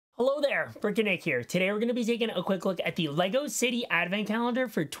Hello there, Brick and Nick here. Today we're going to be taking a quick look at the LEGO City Advent Calendar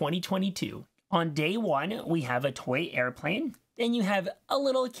for 2022. On day one, we have a toy airplane. Then you have a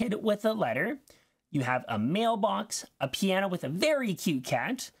little kid with a letter. You have a mailbox, a piano with a very cute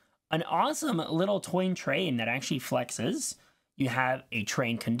cat, an awesome little toy train that actually flexes. You have a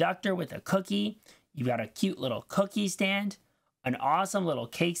train conductor with a cookie. You've got a cute little cookie stand, an awesome little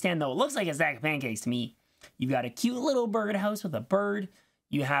cake stand, though it looks like a stack of pancakes to me. You've got a cute little birdhouse with a bird.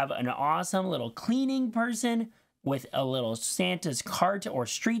 You have an awesome little cleaning person with a little Santa's cart or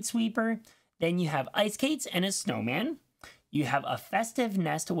street sweeper. Then you have ice skates and a snowman. You have a festive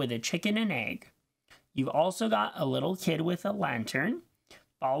nest with a chicken and egg. You've also got a little kid with a lantern,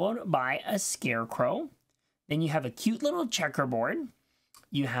 followed by a scarecrow. Then you have a cute little checkerboard.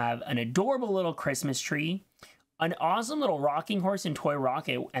 You have an adorable little Christmas tree, an awesome little rocking horse and toy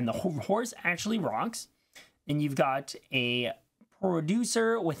rocket, and the horse actually rocks. Then you've got a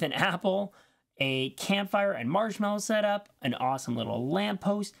producer with an apple, a campfire and marshmallow setup, an awesome little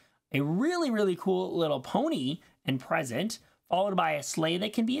lamppost, a really cool little pony and present, followed by a sleigh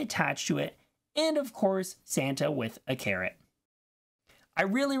that can be attached to it, and of course, Santa with a carrot. I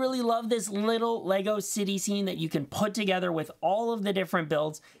really love this little LEGO city scene that you can put together with all of the different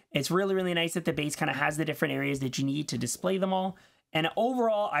builds. It's really nice that the base kind of has the different areas that you need to display them all. And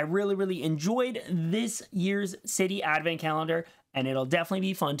overall, I really enjoyed this year's City Advent Calendar, and it'll definitely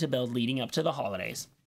be fun to build leading up to the holidays.